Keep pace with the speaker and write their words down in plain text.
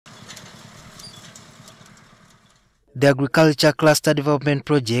The Agriculture Cluster Development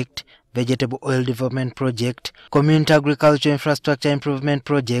Project, Vegetable Oil Development Project, Community Agriculture Infrastructure Improvement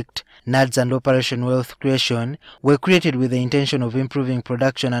Project, NADS and Operation Wealth Creation were created with the intention of improving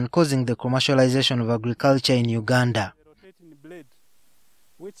production and causing the commercialization of agriculture in Uganda.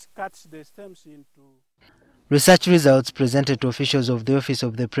 Research results presented to officials of the Office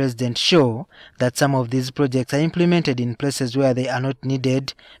of the President show that some of these projects are implemented in places where they are not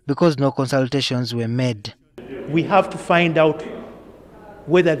needed because no consultations were made. We have to find out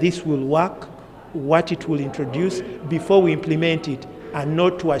whether this will work, what it will introduce before we implement it, and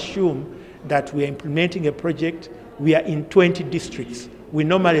not to assume that we are implementing a project. We are in 20 districts. We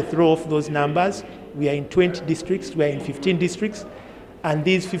normally throw off those numbers. We are in 20 districts, we are in 15 districts, and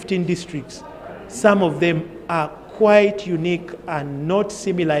these 15 districts, some of them are quite unique and not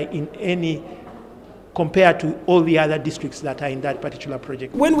similar in any compared to all the other districts that are in that particular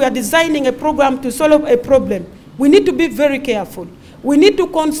project. When we are designing a program to solve a problem, we need to be very careful. We need to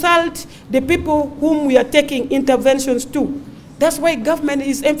consult the people whom we are taking interventions to. That's why government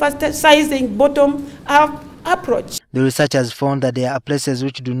is emphasizing bottom-up approach. The researchers found that there are places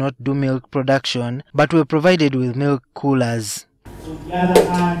which do not do milk production, but were provided with milk coolers. On the other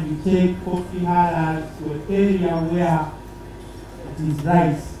hand, you take coffee herders to an area where it is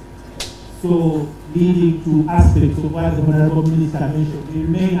rice, so leading to aspects of what the Honorable Minister mentioned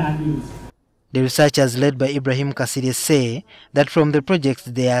remain unused. The researchers led by Ibrahim Kasiri say that from the projects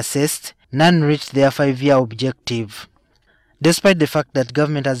they assessed, none reached their 5-year objective. Despite the fact that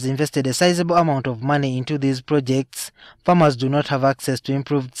government has invested a sizable amount of money into these projects, farmers do not have access to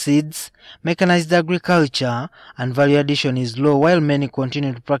improved seeds, mechanized agriculture, and value addition is low, while many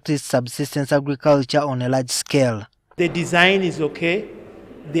continue to practice subsistence agriculture on a large scale. The design is okay.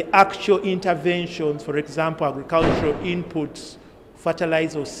 The actual interventions, for example, agricultural inputs,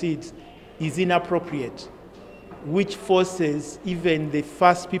 fertilizer, seeds, is inappropriate, which forces even the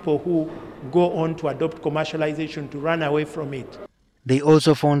first people who go on to adopt commercialization to run away from it. They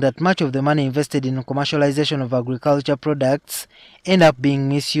also found that much of the money invested in commercialization of agriculture products end up being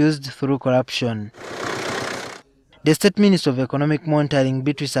misused through corruption. The State Minister of Economic Monitoring,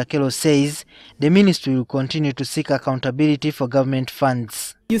 Beatrice Akelo, says the ministry will continue to seek accountability for government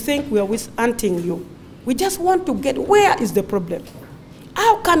funds. You think we are hunting you. We just want to get where is the problem.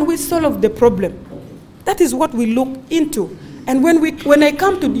 How can we solve the problem? That is what we look into. And when I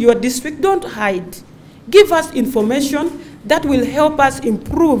come to your district, don't hide. Give us information that will help us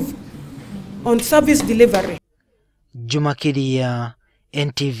improve on service delivery. Juma Kidia,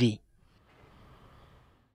 NTV.